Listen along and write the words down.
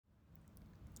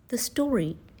The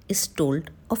story is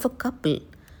told of a couple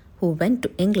who went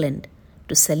to England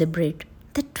to celebrate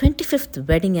their 25th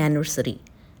wedding anniversary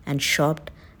and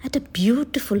shopped at a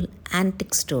beautiful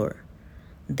antique store.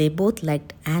 They both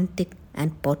liked antique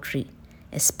and pottery,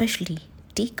 especially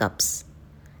teacups.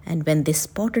 And when they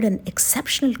spotted an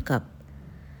exceptional cup,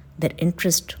 their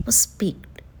interest was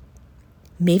piqued.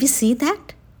 May we see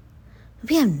that?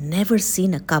 We have never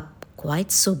seen a cup quite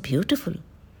so beautiful,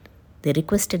 they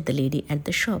requested the lady at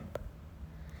the shop.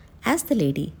 As the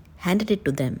lady handed it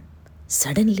to them,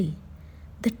 suddenly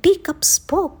the teacup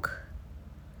spoke.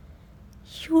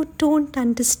 "You don't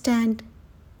understand,"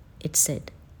 it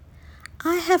said.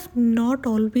 "I have not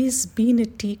always been a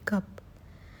teacup.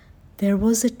 There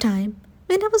was a time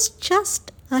when I was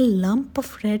just a lump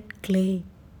of red clay.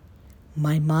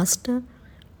 My master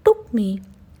took me,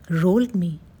 rolled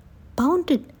me,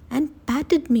 pounded and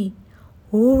patted me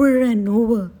over and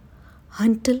over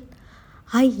until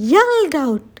I yelled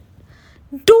out,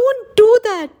 'Don't do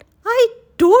that! I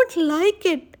don't like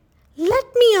it! Let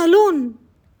me alone!'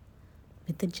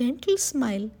 With a gentle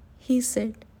smile, he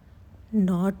said,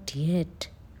 'Not yet.'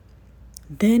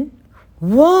 Then,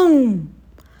 whong!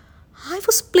 I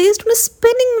was placed on a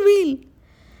spinning wheel,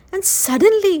 and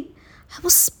suddenly I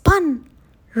was spun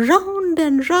round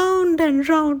and round and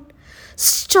round.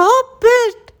 'Stop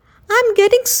it! I'm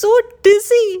getting so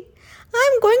dizzy!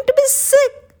 I'm going to be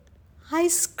sick!' I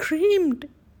screamed.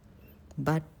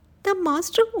 But the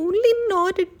master only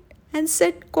nodded and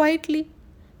said quietly,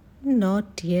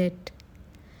 'Not yet.'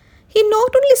 He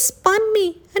not only spun me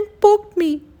and poked me,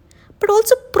 but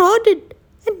also prodded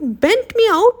and bent me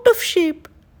out of shape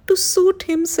to suit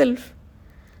himself.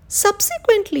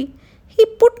 Subsequently,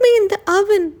 he put me in the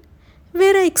oven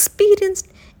where I experienced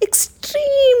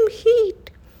extreme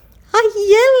heat. I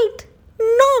yelled,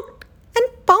 knocked,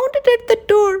 and pounded at the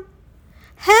door.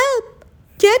 'Help!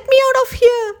 Get me out of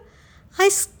here!' I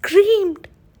screamed.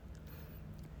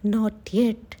 'Not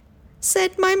yet,'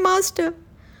 said my master.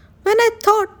 When I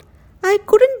thought I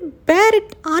couldn't bear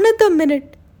it another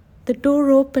minute, the door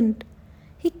opened.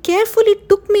 He carefully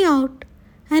took me out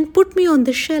and put me on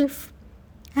the shelf,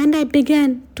 and I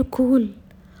began to cool.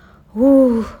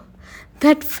 Oh,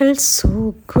 that felt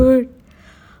so good.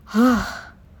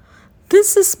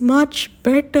 This is much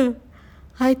better,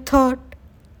 I thought.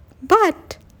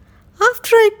 But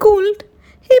after I cooled,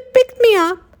 he picked me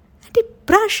up and he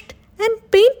brushed and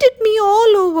painted me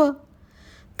all over.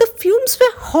 The fumes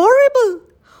were horrible.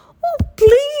 Oh,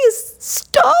 please,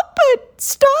 stop it,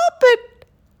 stop it,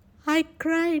 I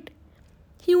cried.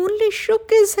 He only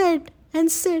shook his head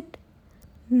and said,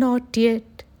 'Not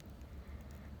yet.'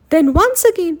 Then once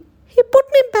again, he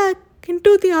put me back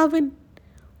into the oven.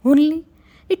 Only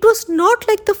it was not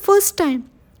like the first time.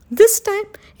 This time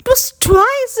it was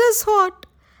twice as hot,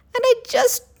 and I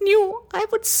just knew I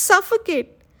would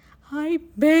suffocate. I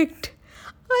begged,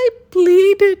 I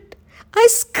pleaded, I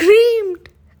screamed,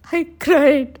 I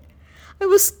cried. I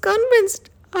was convinced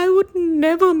I would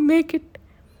never make it.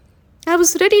 I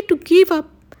was ready to give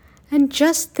up, and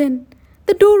just then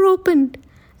the door opened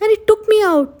and he took me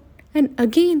out and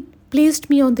again placed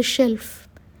me on the shelf,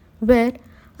 where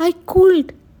I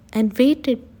cooled and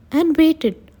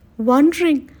waited,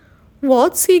 wondering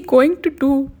what's he going to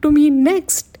do to me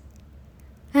next.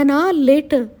 An hour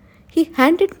later, he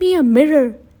handed me a mirror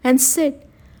and said,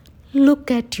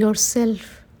 'Look at yourself.'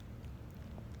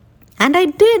 And I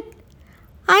did.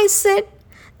 I said,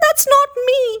 'That's not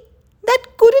me. That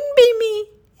couldn't be me.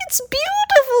 It's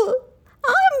beautiful.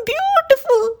 I'm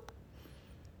beautiful.'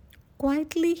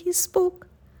 Quietly he spoke.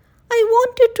 'I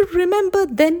want you to remember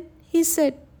then,' he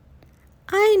said.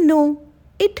 'I know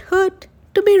it hurt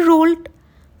to be rolled,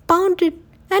 pounded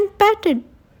and patted.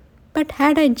 But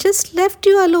had I just left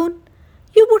you alone,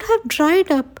 you would have dried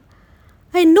up.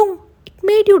 I know it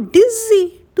made you dizzy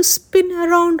to spin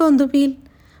around on the wheel.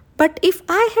 But if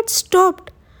I had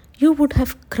stopped, you would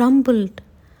have crumbled.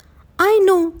 I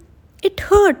know it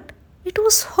hurt. It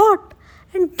was hot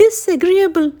and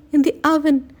disagreeable in the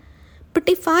oven.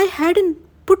 But if I hadn't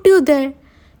put you there,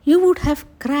 you would have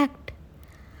cracked.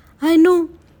 I know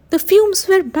the fumes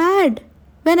were bad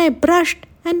when I brushed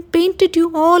and painted you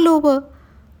all over.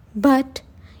 But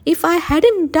if I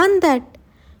hadn't done that,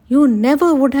 you never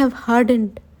would have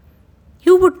hardened.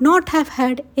 You would not have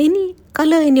had any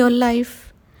color in your life.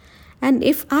 And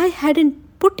if I hadn't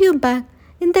put you back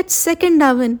in that second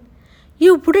oven,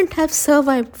 you wouldn't have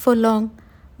survived for long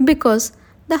because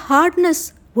the hardness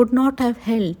would not have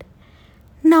held.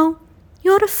 Now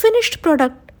you're a finished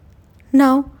product.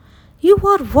 Now you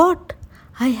are what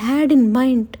I had in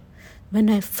mind when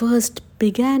I first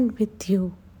began with you."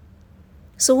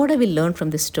 So what have we learned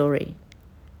from this story?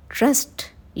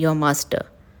 Trust your master,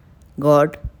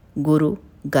 God, guru,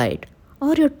 guide,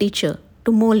 or your teacher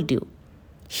to mold you.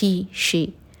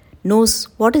 She knows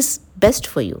what is best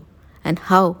for you and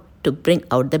how to bring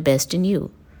out the best in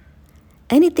you.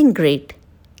 Anything great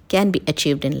can be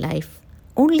achieved in life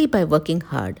only by working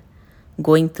hard,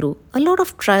 going through a lot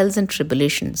of trials and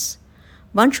tribulations.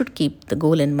 One should keep the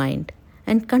goal in mind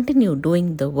and continue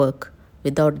doing the work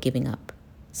without giving up.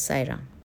 Sai Ram.